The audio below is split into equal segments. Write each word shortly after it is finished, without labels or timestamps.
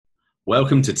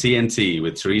Welcome to TNT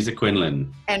with Teresa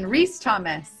Quinlan and Reese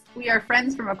Thomas. We are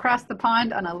friends from across the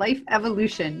pond on a life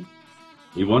evolution.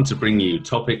 We want to bring you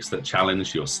topics that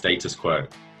challenge your status quo,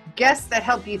 guests that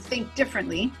help you think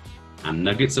differently, and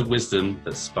nuggets of wisdom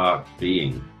that spark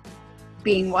being.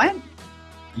 Being what?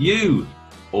 You.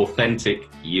 Authentic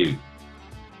you.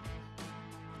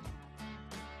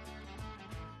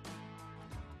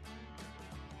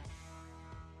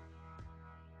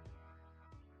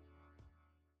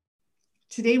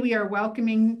 Today we are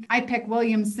welcoming Ipek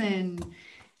Williamson.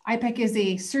 Ipek is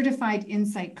a certified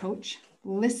insight coach,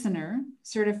 listener,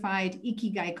 certified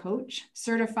Ikigai coach,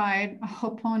 certified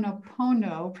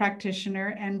Ho'oponopono practitioner,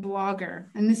 and blogger.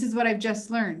 And this is what I've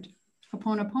just learned.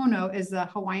 Ho'oponopono is the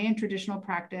Hawaiian traditional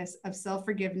practice of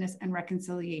self-forgiveness and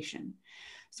reconciliation.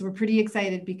 So we're pretty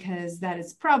excited because that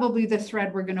is probably the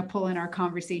thread we're going to pull in our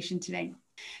conversation today.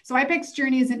 So Ipek's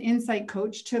journey as an insight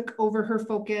coach took over her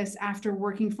focus after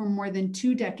working for more than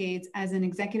 2 decades as an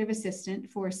executive assistant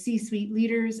for C-suite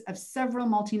leaders of several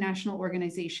multinational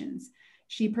organizations.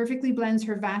 She perfectly blends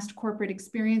her vast corporate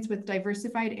experience with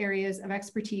diversified areas of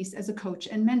expertise as a coach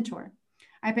and mentor.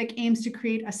 Ipek aims to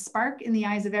create a spark in the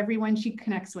eyes of everyone she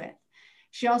connects with.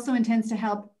 She also intends to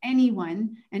help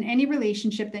anyone and any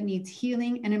relationship that needs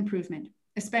healing and improvement,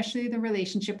 especially the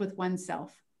relationship with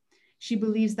oneself. She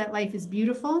believes that life is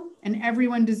beautiful and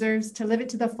everyone deserves to live it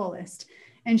to the fullest.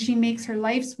 And she makes her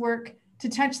life's work to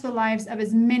touch the lives of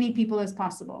as many people as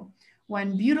possible,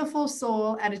 one beautiful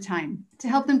soul at a time, to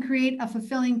help them create a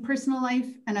fulfilling personal life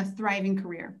and a thriving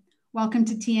career. Welcome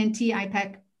to TNT,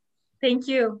 Ipek. Thank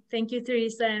you. Thank you,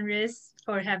 Teresa and Riz,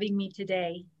 for having me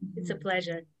today. It's a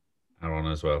pleasure. Our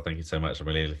honor as well. Thank you so much. I'm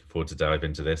really looking forward to dive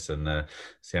into this and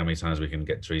see how many times we can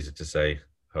get Teresa to say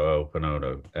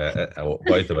Ho'oponopono,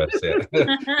 both of us.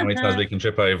 Yeah. How many times we can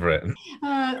trip over it?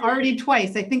 Already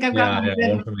twice. I think I've got my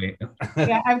rhythm. For me.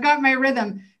 Yeah, I've got my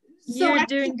rhythm. So you're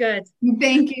doing good.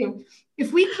 Thank you.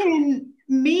 If we can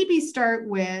maybe start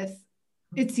with,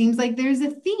 it seems like there's a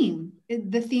theme.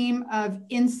 The theme of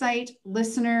insight,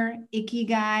 listener,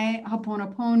 Ikigai,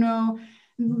 Ho'oponopono.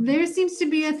 There seems to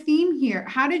be a theme here.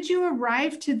 How did you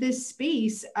arrive to this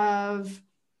space of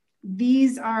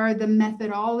these are the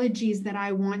methodologies that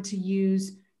I want to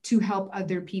use to help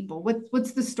other people?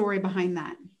 What's the story behind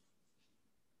that?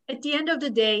 At the end of the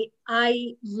day,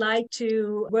 I like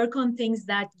to work on things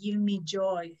that give me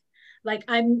joy. Like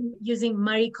I'm using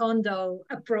Marie Kondo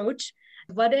approach.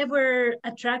 Whatever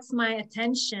attracts my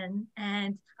attention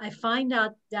and I find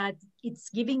out that it's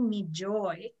giving me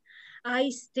joy, I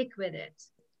stick with it.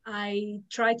 I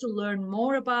try to learn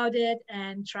more about it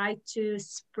and try to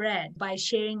spread by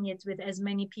sharing it with as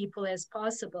many people as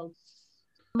possible.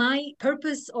 My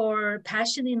purpose or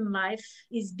passion in life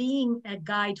is being a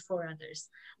guide for others,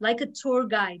 like a tour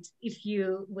guide, if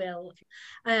you will.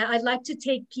 I'd like to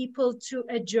take people to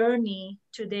a journey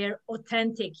to their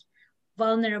authentic,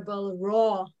 vulnerable,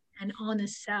 raw, and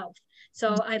honest self.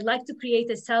 So I'd like to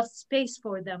create a safe space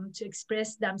for them to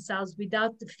express themselves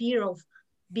without the fear of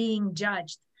being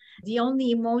judged. The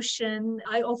only emotion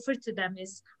I offer to them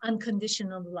is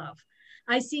unconditional love.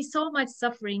 I see so much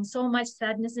suffering, so much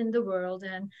sadness in the world.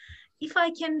 And if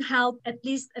I can help at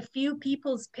least a few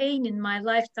people's pain in my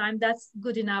lifetime, that's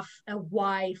good enough.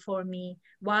 Why for me,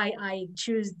 why I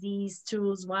choose these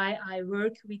tools, why I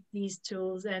work with these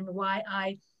tools, and why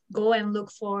I go and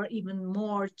look for even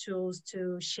more tools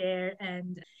to share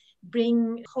and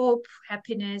bring hope,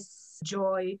 happiness,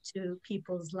 joy to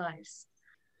people's lives.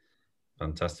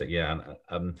 Fantastic. Yeah.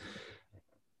 And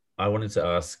I wanted to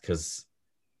ask, because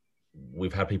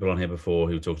we've had people on here before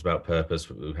who talked about purpose.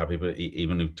 We've had people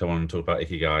even who want to talk about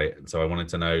Ikigai. And so I wanted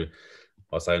to know,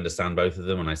 whilst I understand both of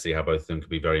them and I see how both of them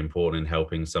could be very important in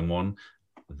helping someone,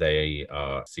 they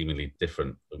are seemingly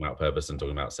different, talking about purpose and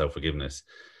talking about self-forgiveness.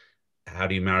 How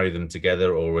do you marry them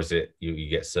together? Or is it you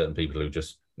get certain people who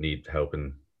just need help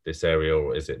in this area,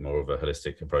 or is it more of a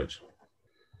holistic approach?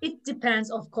 It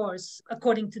depends, of course,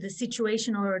 according to the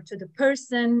situation or to the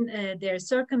person, their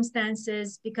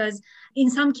circumstances, because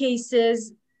in some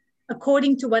cases,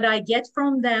 according to what I get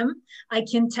from them, I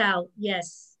can tell,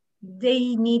 yes,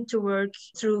 they need to work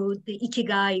through the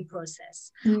Ikigai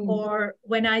process. Or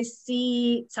when I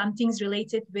see some things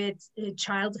related with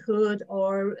childhood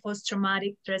or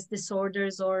post-traumatic stress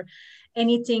disorders or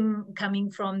anything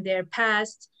coming from their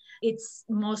past, it's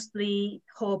mostly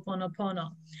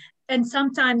Ho'oponopono. And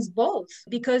sometimes both,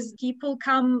 because people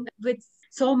come with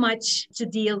so much to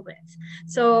deal with.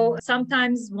 So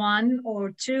sometimes one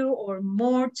or two or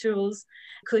more tools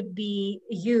could be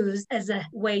used as a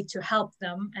way to help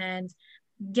them and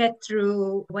get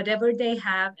through whatever they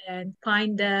have and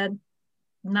find the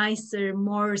nicer,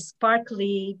 more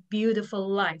sparkly, beautiful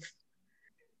life.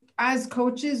 As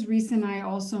coaches, Reese and I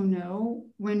also know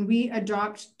when we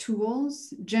adopt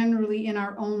tools, generally in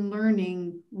our own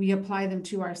learning, we apply them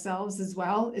to ourselves as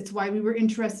well. It's why we were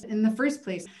interested in the first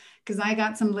place, because I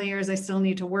got some layers I still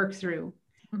need to work through.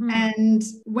 Mm-hmm. And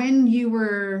when you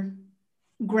were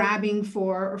grabbing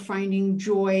for or finding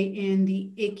joy in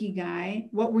the Ikigai,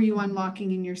 what were you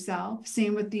unlocking in yourself?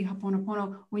 Same with the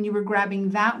Ho'oponopono. When you were grabbing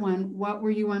that one, what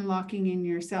were you unlocking in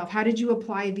yourself? How did you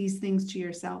apply these things to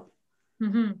yourself?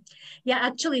 Mm-hmm. Yeah,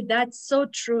 actually, that's so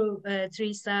true,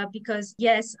 Teresa, because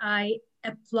yes, I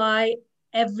apply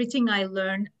everything I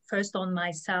learned first on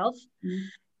myself. Mm-hmm.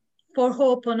 For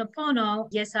Ho'oponopono,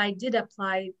 yes, I did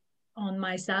apply on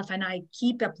myself and I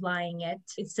keep applying it.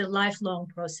 It's a lifelong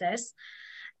process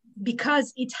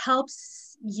because it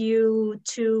helps you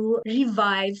to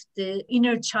revive the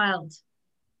inner child.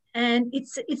 And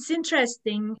it's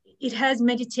interesting. It has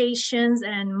meditations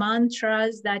and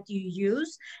mantras that you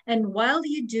use. And while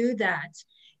you do that,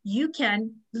 you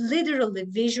can literally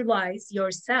visualize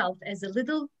yourself as a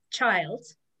little child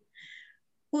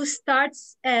who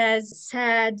starts as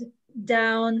sad,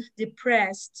 down,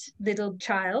 depressed little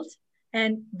child.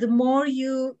 And the more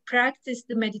you practice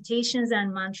the meditations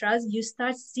and mantras, you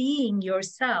start seeing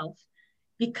yourself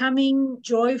becoming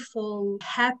joyful,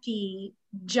 happy,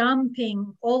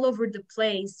 jumping all over the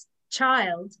place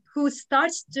child who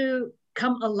starts to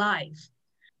come alive.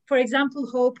 For example,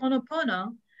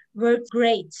 Ho'oponopono worked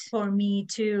great for me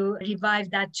to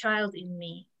revive that child in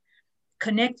me,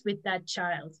 connect with that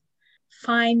child,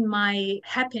 find my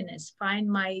happiness, find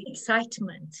my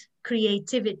excitement,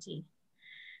 creativity.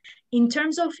 In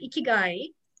terms of Ikigai,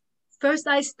 first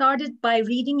I started by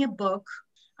reading a book.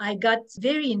 I got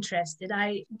very interested.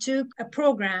 I took a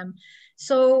program.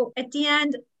 So at the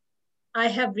end, I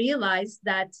have realized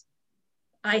that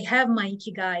I have my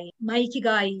Ikigai. My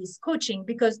Ikigai is coaching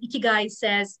because Ikigai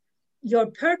says your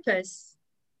purpose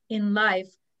in life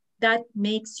that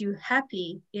makes you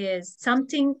happy is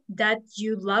something that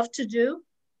you love to do,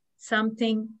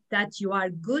 something that you are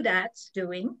good at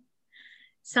doing,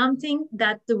 something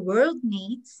that the world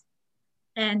needs,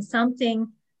 and something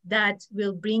that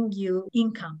will bring you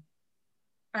income.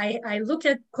 I look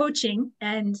at coaching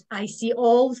and I see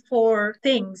all 4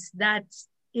 things that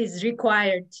is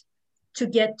required to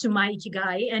get to my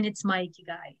Ikigai, and it's my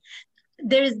Ikigai.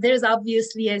 There's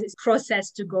obviously a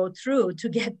process to go through to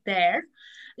get there.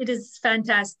 It is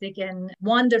fantastic and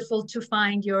wonderful to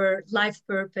find your life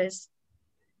purpose.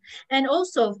 And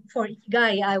also for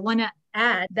Ikigai, I want to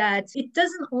add that it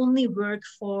doesn't only work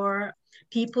for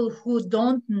people who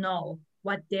don't know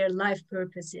what their life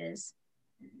purpose is.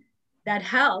 That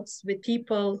helps with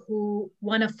people who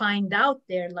want to find out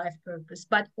their life purpose,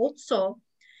 but also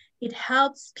it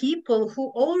helps people who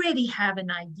already have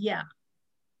an idea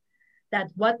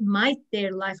that what might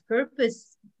their life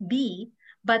purpose be,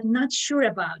 but not sure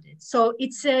about it. So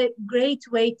it's a great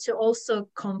way to also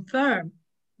confirm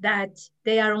that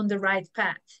they are on the right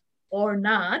path or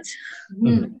not,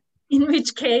 in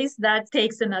which case that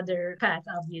takes another path,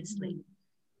 obviously.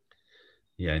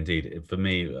 Yeah, indeed. For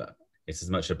me, it's as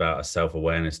much about a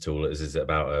self-awareness tool as is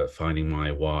about finding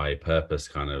my why, purpose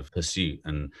kind of pursuit.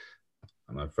 And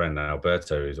my friend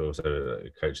Alberto, who's also a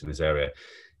coach in this area,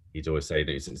 he'd always say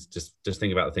that it's just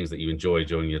think about the things that you enjoy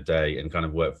during your day and kind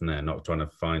of work from there, not trying to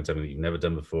find something that you've never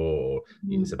done before. Or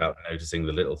it's about noticing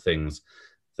the little things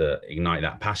that ignite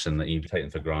that passion that you've taken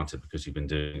for granted because you've been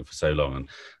doing it for so long. And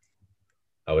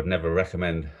I would never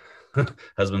recommend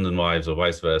husbands and wives or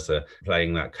vice versa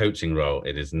playing that coaching role.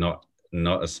 It is not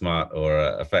a smart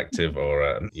or effective or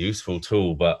a useful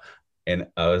tool, but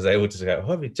I was able to go,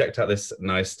 have you checked out this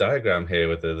nice diagram here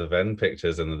with the Venn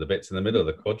pictures and the bits in the middle,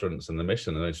 the quadrants and the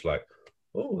mission? And it's like,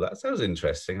 oh, that sounds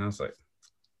interesting. And I was like,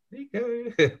 there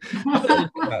you go.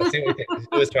 She's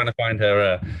always trying to find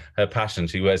her passion.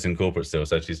 She works in corporate still,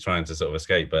 so she's trying to sort of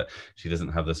escape, but she doesn't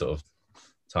have the sort of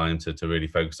time to really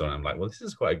focus on it. I'm like, well, this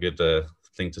is quite a good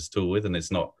thing to stool with, and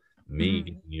it's not me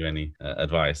giving you any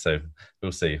advice. So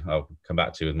we'll see. I'll come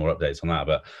back to you with more updates on that.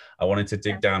 But I wanted to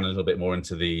dig down a little bit more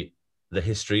into the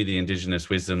history, the indigenous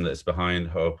wisdom that's behind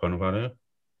Ho'oponopono.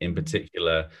 In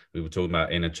particular, we were talking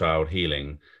about inner child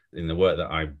healing. In the work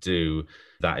that I do,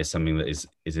 that is something that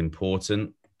is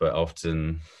important, but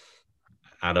often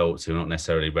adults who are not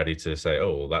necessarily ready to say,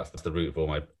 oh, well, that's the root of all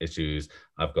my issues.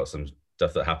 I've got some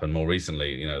stuff that happened more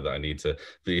recently, that I need to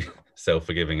be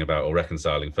self-forgiving about or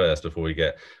reconciling first before we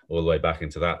get all the way back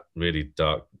into that really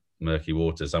dark, murky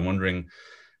waters. I'm wondering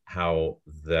how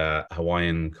the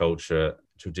Hawaiian culture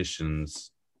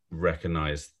traditions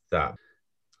recognize that.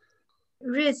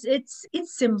 Riz, it's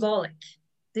symbolic.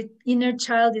 The inner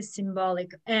child is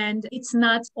symbolic, and it's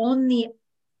not only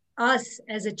us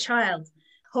as a child.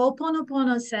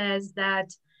 Ho'oponopono says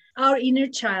that our inner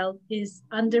child is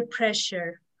under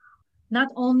pressure, not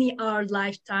only our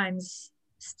lifetime's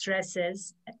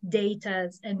stresses,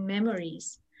 datas, and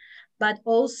memories, but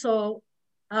also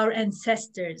our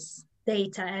ancestors'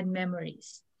 data and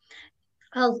memories.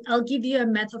 I'll give you a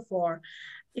metaphor.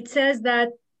 It says that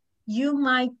you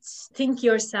might think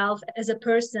yourself as a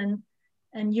person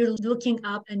and you're looking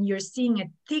up and you're seeing a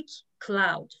thick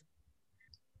cloud.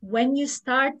 When you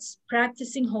start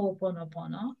practicing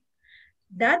Ho'oponopono,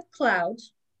 that cloud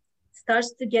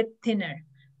starts to get thinner,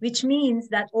 which means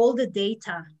that all the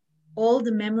data, all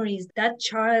the memories, that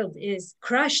child is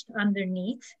crushed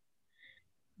underneath,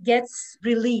 gets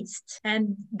released.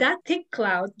 And that thick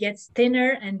cloud gets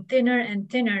thinner and thinner and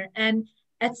thinner. And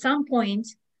at some point,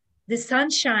 the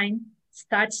sunshine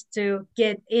starts to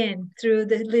get in through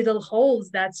the little holes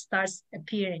that starts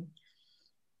appearing,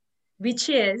 which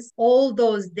is all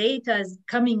those data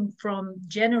coming from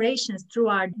generations through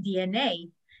our DNA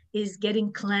is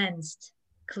getting cleansed,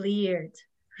 cleared,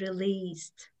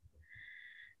 released.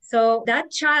 So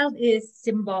that child is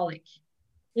symbolic.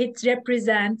 It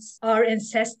represents our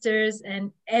ancestors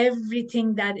and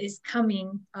everything that is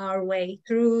coming our way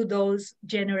through those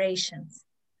generations.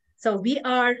 So we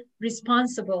are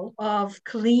responsible of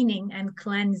cleaning and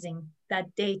cleansing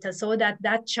that data so that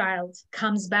that child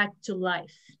comes back to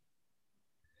life.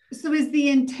 So is the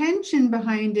intention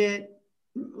behind it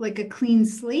like a clean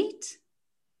slate?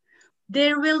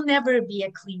 There will never be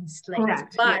a clean slate.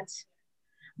 Correct.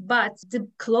 But the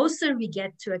closer we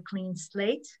get to a clean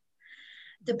slate,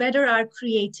 the better our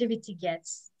creativity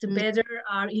gets, the better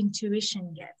our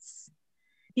intuition gets.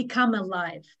 Become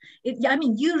alive.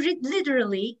 You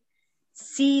literally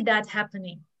see that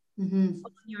happening on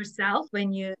yourself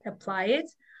when you apply it.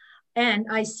 And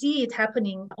I see it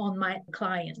happening on my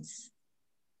clients.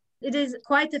 It is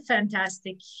quite a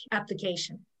fantastic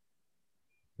application.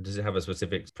 Does it have a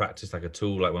specific practice, like a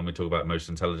tool, like when we talk about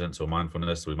emotional intelligence or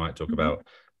mindfulness, we might talk about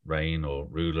RAIN or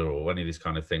ruler or any of these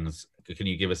kind of things? Can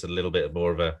you give us a little bit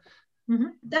more of a...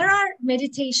 There are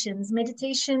meditations.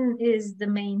 Meditation is the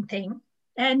main thing.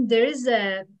 And there is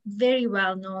a very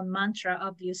well-known mantra,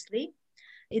 obviously.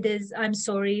 It is, I'm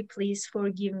sorry, please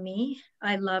forgive me.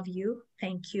 I love you.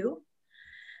 Thank you.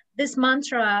 This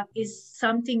mantra is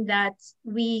something that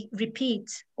we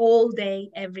repeat all day,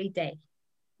 every day.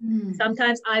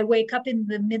 Sometimes I wake up in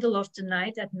the middle of the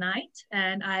night at night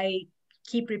and I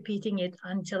keep repeating it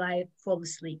until I fall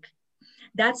asleep.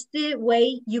 That's the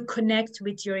way you connect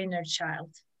with your inner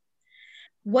child.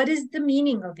 What is the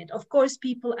meaning of it? Of course,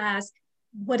 people ask,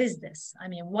 what is this? I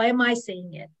mean, why am I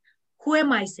saying it? Who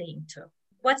am I saying to?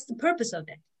 What's the purpose of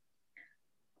it?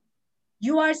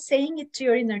 You are saying it to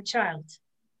your inner child.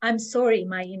 I'm sorry,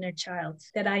 my inner child,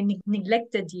 that I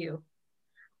neglected you.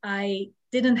 I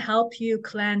didn't help you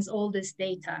cleanse all this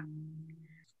data.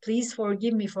 Please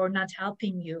forgive me for not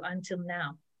helping you until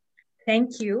now.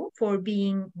 Thank you for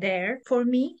being there for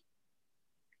me,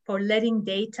 for letting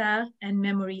data and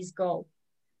memories go.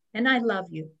 And I love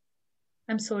you.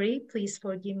 I'm sorry, please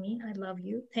forgive me. I love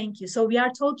you. Thank you. So we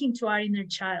are talking to our inner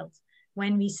child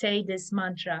when we say this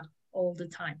mantra all the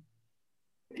time.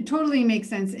 It totally makes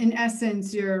sense. In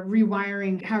essence, you're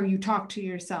rewiring how you talk to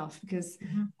yourself, because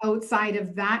outside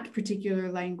of that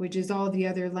particular language is all the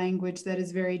other language that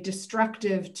is very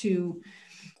destructive to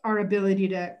our ability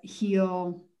to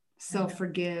heal,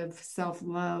 self-forgive,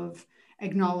 self-love,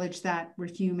 acknowledge that we're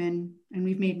human and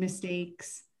we've made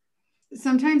mistakes.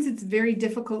 Sometimes it's very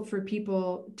difficult for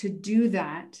people to do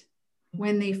that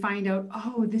when they find out,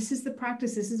 oh, this is the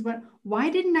practice. This is why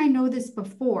didn't I know this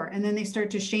before? And then they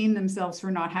start to shame themselves for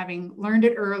not having learned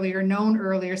it earlier, known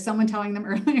earlier, someone telling them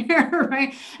earlier,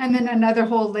 right? And then another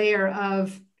whole layer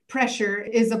of pressure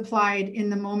is applied in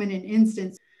the moment and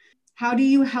instance. How do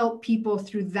you help people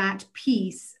through that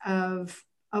piece of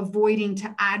avoiding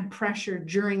to add pressure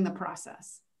during the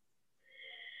process?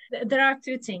 There are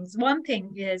two things. One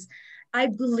thing is, I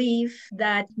believe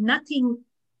that nothing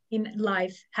in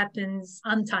life happens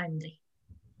untimely.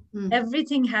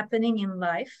 Everything happening in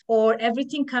life or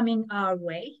everything coming our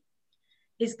way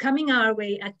is coming our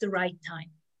way at the right time.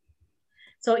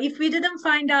 So if we didn't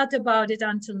find out about it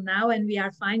until now and we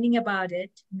are finding about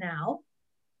it now,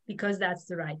 because that's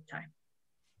the right time.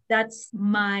 That's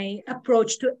my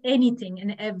approach to anything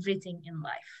and everything in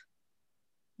life.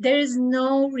 There is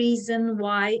no reason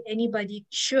why anybody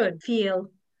should feel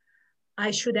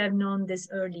I should have known this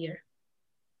earlier.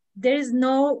 There is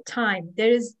no time.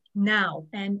 There is now.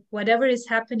 And whatever is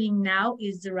happening now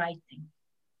is the right thing.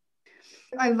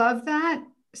 I love that.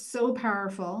 So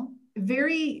powerful.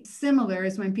 very similar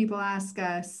is when people ask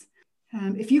us,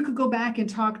 if you could go back and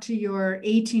talk to your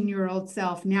 18-year-old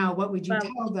self now, what would you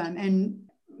tell them? And,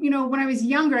 when I was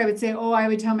younger, I would say, I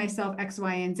would tell myself X,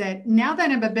 Y, and Z. Now that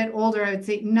I'm a bit older, I would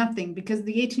say nothing, because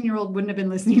the 18-year-old wouldn't have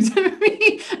been listening to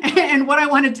me. And what I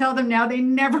want to tell them now, they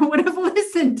never would have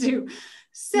listened to.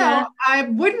 So I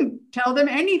wouldn't tell them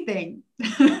anything.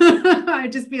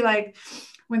 I'd just be like,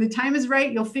 when the time is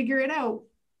right, you'll figure it out.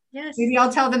 Yes. Maybe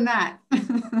I'll tell them that.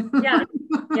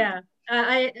 Yeah.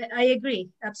 I agree.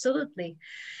 Absolutely.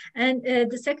 And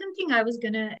the second thing I was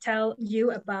going to tell you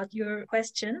about your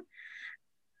question,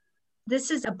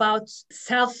 this is about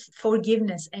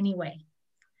self-forgiveness anyway.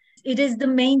 It is the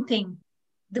main thing.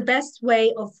 The best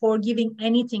way of forgiving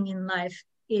anything in life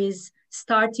is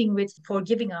starting with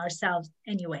forgiving ourselves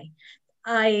anyway.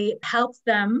 I help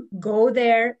them go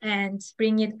there and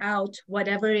bring it out,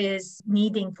 whatever is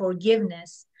needing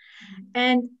forgiveness.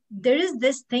 And there is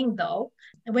this thing though,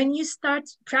 when you start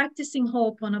practicing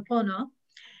Ho'oponopono,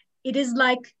 it is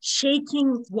like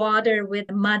shaking water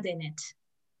with mud in it.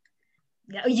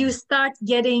 You start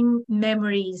getting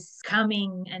memories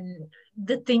coming and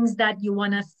the things that you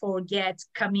want to forget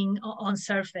coming on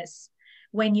surface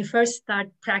when you first start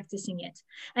practicing it.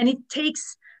 And it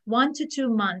takes 1 to 2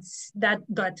 months that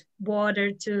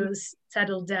water to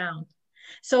settle down.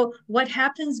 So what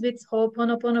happens with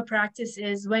Ho'oponopono practice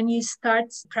is when you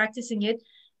start practicing it,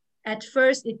 at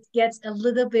first it gets a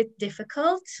little bit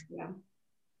difficult. Yeah.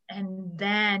 And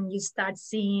then you start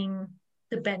seeing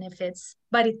the benefits,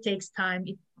 but it takes time.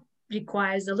 It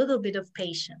requires a little bit of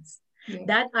patience. Yeah.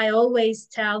 That I always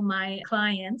tell my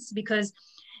clients, because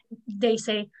they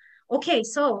say, okay,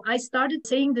 so I started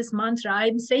saying this mantra.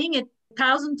 I'm saying it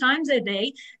 1,000 times a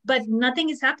day, but nothing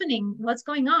is happening. What's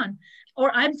going on? Or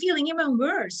I'm feeling even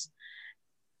worse.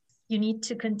 You need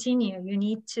to continue. You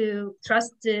need to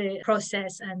trust the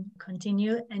process and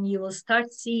continue, and you will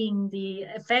start seeing the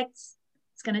effects.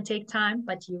 It's going to take time,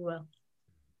 but you will.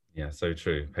 Yeah, so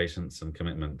true. Patience and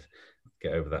commitment.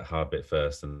 Get over that hard bit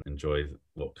first and enjoy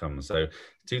what comes. So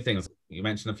 2 things. You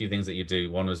mentioned a few things that you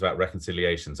do. One was about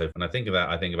reconciliation. So when I think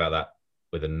about that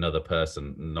with another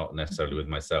person, not necessarily with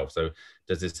myself. So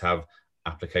does this have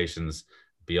applications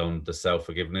beyond the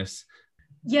self-forgiveness?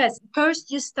 Yes. First,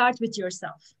 you start with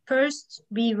yourself. First,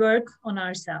 we work on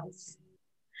ourselves.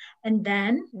 And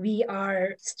then we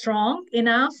are strong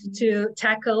enough to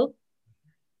tackle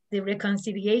the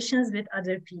reconciliations with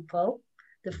other people,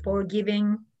 the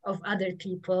forgiving of other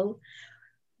people,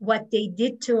 what they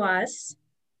did to us,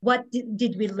 what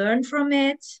did we learn from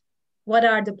it, what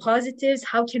are the positives,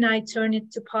 how can I turn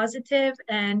it to positive,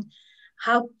 and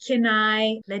how can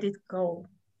I let it go?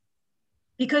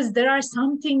 Because there are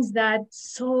some things that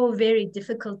so very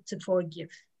difficult to forgive.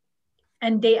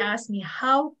 And they ask me,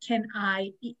 how can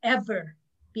I ever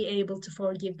be able to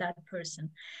forgive that person?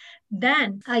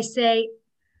 Then I say,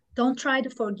 don't try to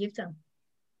forgive them.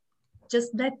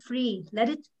 Just let free, let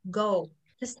it go.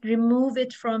 Just remove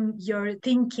it from your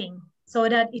thinking so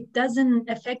that it doesn't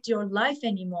affect your life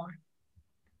anymore.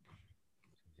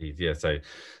 Yeah, so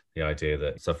the idea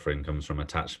that suffering comes from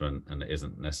attachment and it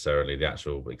isn't necessarily the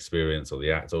actual experience or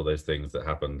the act, all those things that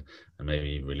happened and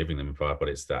maybe reliving them in part, but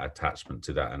it's that attachment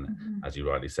to that. And as you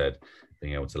rightly said,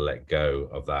 being able to let go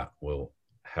of that will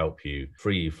help you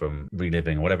free from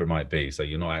reliving whatever it might be. So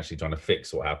you're not actually trying to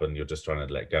fix what happened, you're just trying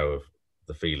to let go of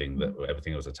the feeling that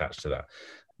everything was attached to that.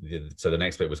 So the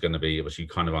next bit was going to be, which you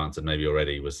kind of answered maybe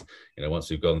already, was, once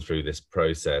we've gone through this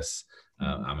process,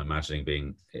 I'm imagining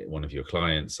being one of your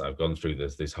clients, I've gone through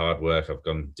this hard work, I've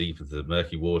gone deep into the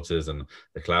murky waters and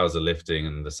the clouds are lifting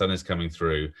and the sun is coming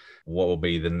through. What will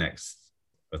be the next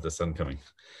of the sun coming?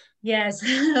 Yes,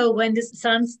 when the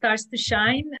sun starts to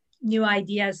shine, new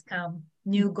ideas come,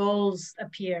 new goals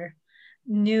appear,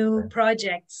 new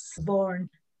projects born.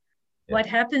 Yeah. What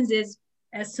happens is,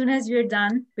 as soon as we're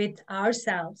done with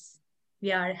ourselves,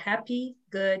 we are happy,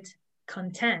 good,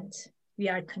 content, we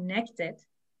are connected,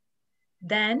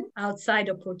 then outside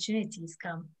opportunities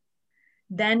come.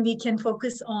 Then we can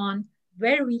focus on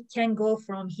where we can go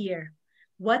from here.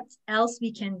 What else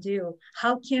we can do?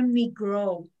 How can we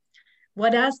grow?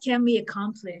 What else can we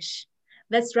accomplish?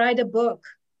 Let's write a book.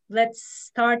 Let's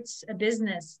start a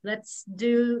business. Let's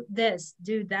do this,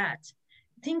 do that.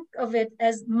 Think of it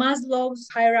as Maslow's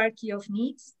hierarchy of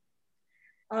needs.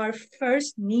 Our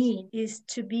first need is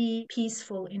to be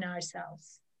peaceful in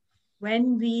ourselves.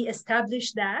 When we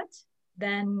establish that,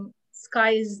 then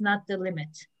sky is not the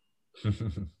limit.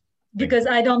 Because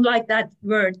I don't like that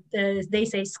word. They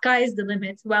say sky is the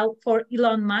limit. Well, for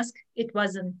Elon Musk, it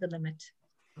wasn't the limit.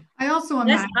 I also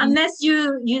imagine, unless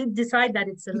you decide that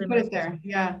it's a you limit. put it there.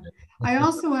 Yeah. I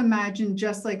also imagine,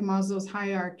 just like Maslow's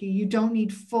hierarchy, you don't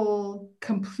need full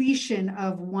completion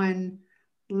of one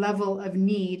level of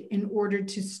need in order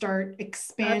to start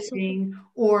expanding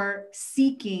or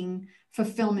seeking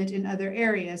fulfillment in other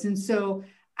areas. And so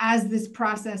as this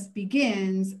process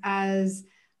begins, as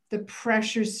the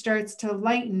pressure starts to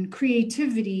lighten,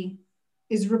 creativity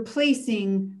is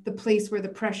replacing the place where the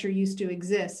pressure used to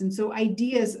exist. And so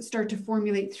ideas start to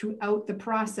formulate throughout the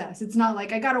process. It's not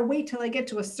like I got to wait till I get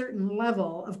to a certain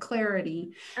level of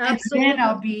clarity. Absolutely. And then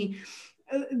I'll be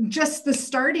just the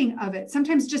starting of it.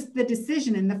 Sometimes just the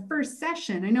decision in the first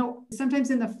session. I know sometimes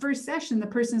in the first session, the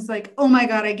person's like, oh my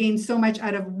God, I gained so much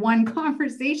out of one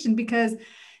conversation because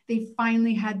they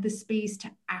finally had the space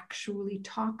to actually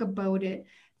talk about it,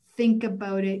 think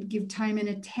about it, give time and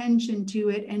attention to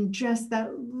it. And just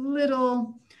that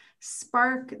little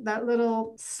spark, that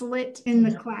little slit in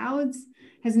the clouds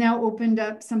has now opened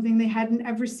up something they hadn't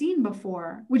ever seen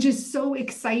before, which is so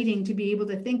exciting to be able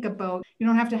to think about. You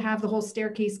don't have to have the whole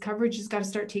staircase covered. You just got to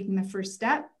start taking the first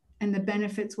step, and the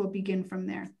benefits will begin from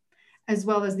there, as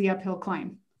well as the uphill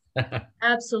climb.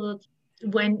 Absolutely.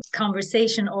 When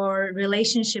conversation or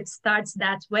relationship starts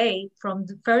that way from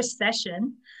the first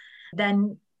session,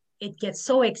 then it gets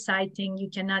so exciting. You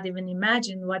cannot even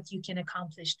imagine what you can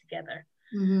accomplish together.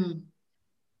 Mm-hmm.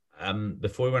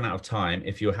 Before we run out of time,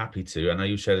 if you're happy to, I know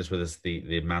you shared this with us,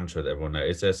 the mantra that everyone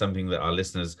knows. Is there something that our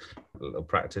listeners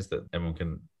practice that everyone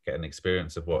can get an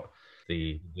experience of what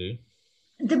they do?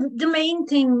 The main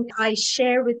thing I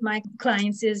share with my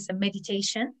clients is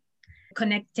meditation,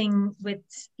 connecting with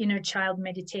inner child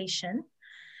meditation.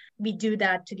 We do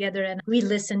that together and we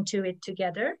listen to it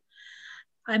together.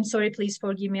 I'm sorry, please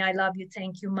forgive me, I love you,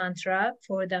 thank you mantra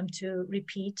for them to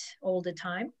repeat all the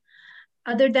time.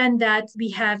 Other than that,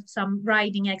 we have some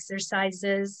writing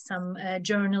exercises, some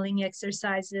journaling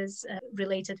exercises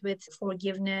related with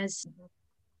forgiveness.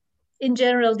 In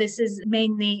general, this is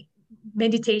mainly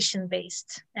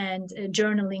meditation-based and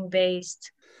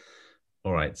journaling-based.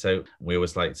 All right. So we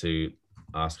always like to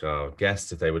ask our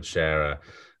guests if they would share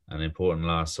an important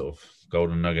last sort of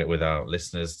golden nugget with our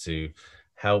listeners to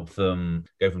help them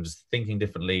go from just thinking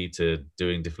differently to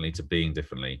doing differently to being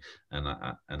differently.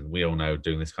 And we all know,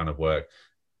 doing this kind of work,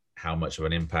 how much of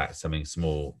an impact something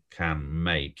small can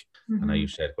make. Mm-hmm. I know you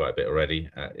shared quite a bit already.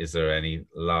 Is there any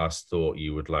last thought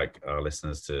you would like our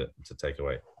listeners to take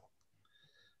away?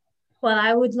 Well,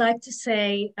 I would like to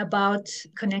say about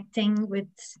connecting with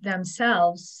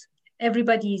themselves.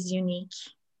 Everybody is unique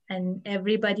and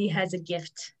everybody has a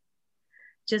gift.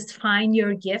 Just find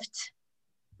your gift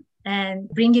and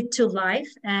bring it to life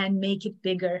and make it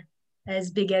bigger,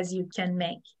 as big as you can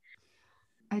make.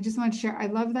 I just want to share, I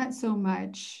love that so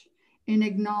much, in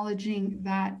acknowledging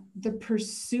that the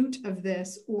pursuit of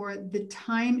this or the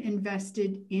time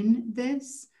invested in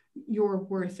this, your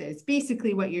worth is.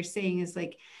 Basically what you're saying is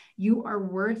like, you are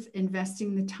worth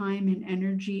investing the time and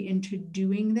energy into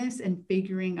doing this and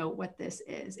figuring out what this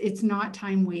is. It's not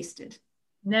time wasted.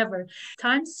 Never.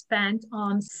 Time spent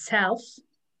on self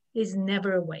is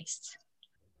never a waste.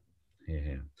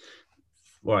 Yeah.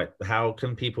 Right. How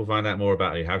can people find out more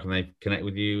about you? How can they connect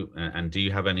with you? And do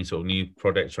you have any sort of new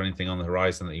projects or anything on the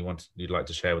horizon that you'd like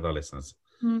to share with our listeners?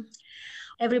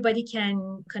 Everybody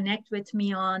can connect with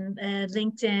me on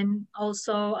LinkedIn.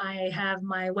 Also, I have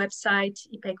my website,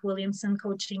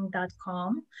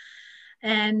 ipekwilliamsoncoaching.com.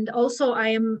 And also, I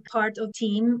am part of a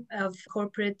team of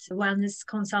corporate wellness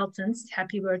consultants,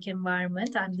 Happy Work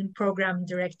Environment. I'm the program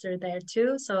director there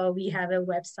too. So we have a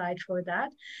website for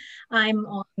that. I'm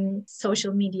on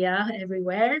social media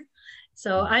everywhere.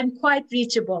 So I'm quite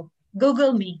reachable.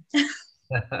 Google me.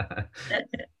 Fantastic.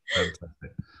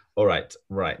 All right.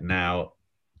 Right now,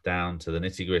 down to the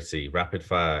nitty gritty, rapid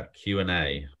fire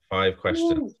Q&A, 5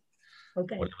 questions. Ooh.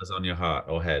 Okay. Whatever's on your heart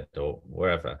or head or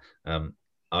wherever.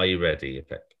 Are you ready,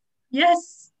 Ipek?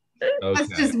 Yes. Okay. That's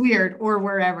just weird, or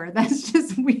wherever. That's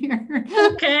just weird.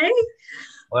 Okay.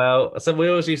 Well, so we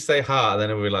always used to say heart, and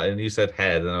then we were like, and you said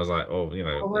head, and I was like, oh, you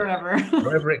know, or wherever.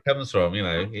 Wherever it comes from, you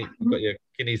know, you've got your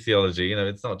kinesiology, you know,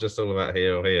 it's not just all about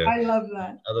here or here. I love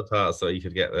that. Other parts that you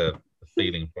could get the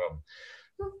feeling from.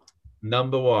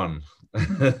 Number 1,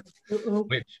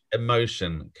 which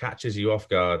emotion catches you off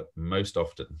guard most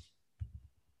often?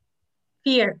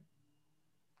 Fear.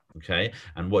 Okay.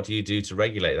 And what do you do to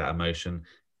regulate that emotion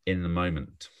in the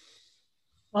moment?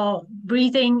 Oh,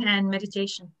 breathing and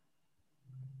meditation.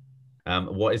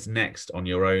 What is next on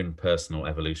your own personal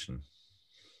evolution?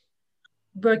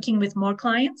 Working with more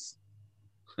clients.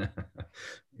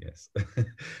 Yes.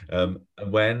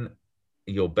 When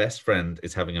your best friend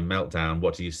is having a meltdown,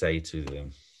 what do you say to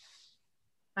them?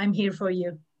 I'm here for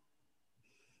you.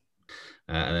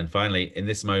 And then finally, in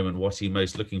this moment, what are you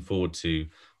most looking forward to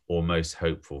or most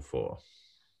hopeful for?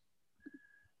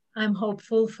 I'm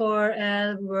hopeful for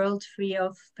a world free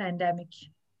of pandemic.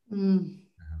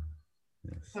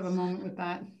 Yes. Have a moment with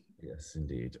that. Yes,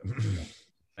 indeed.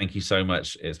 Thank you so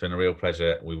much. It's been a real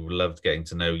pleasure. We loved getting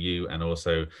to know you and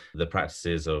also the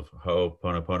practices of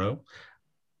Ho'oponopono.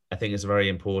 I think it's a very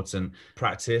important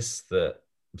practice that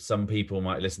some people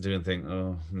might listen to and think,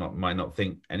 might not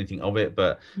think anything of it,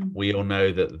 but we all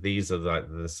know that these are like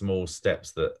the small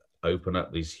steps that open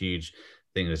up these huge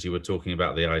things. As you were talking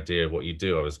about the idea of what you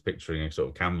do, I was picturing a sort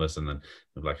of canvas and then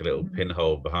like a little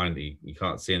pinhole behind it. You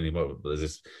can't see anything, but there's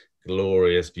this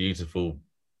glorious, beautiful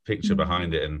picture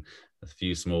behind it, and a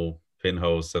few small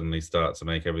pinholes suddenly start to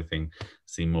make everything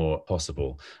seem more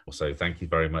possible. Also, thank you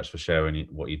very much for sharing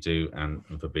what you do and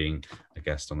for being a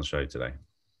guest on the show today.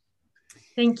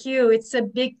 Thank you. It's a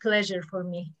big pleasure for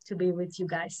me to be with you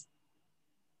guys.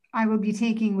 I will be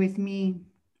taking with me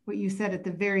what you said at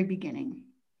the very beginning.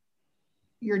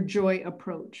 Your joy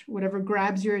approach. Whatever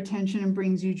grabs your attention and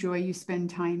brings you joy, you spend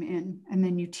time in, and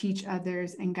then you teach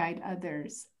others and guide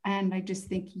others. And I just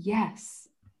think, yes,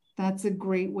 that's a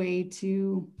great way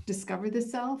to discover the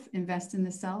self, invest in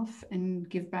the self, and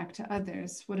give back to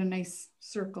others. What a nice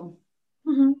circle.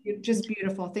 Just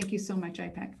beautiful. Thank you so much,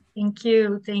 IPEC. Thank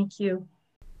you. Thank you.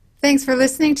 Thanks for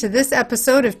listening to this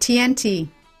episode of TNT.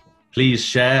 Please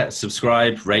share,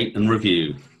 subscribe, rate, and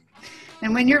review.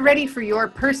 And when you're ready for your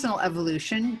personal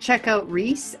evolution, check out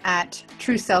Reese at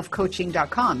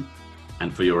trueselfcoaching.com.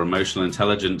 And for your emotional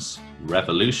intelligence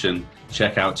revolution,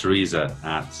 check out Teresa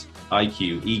at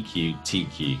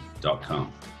iqeqtq.com.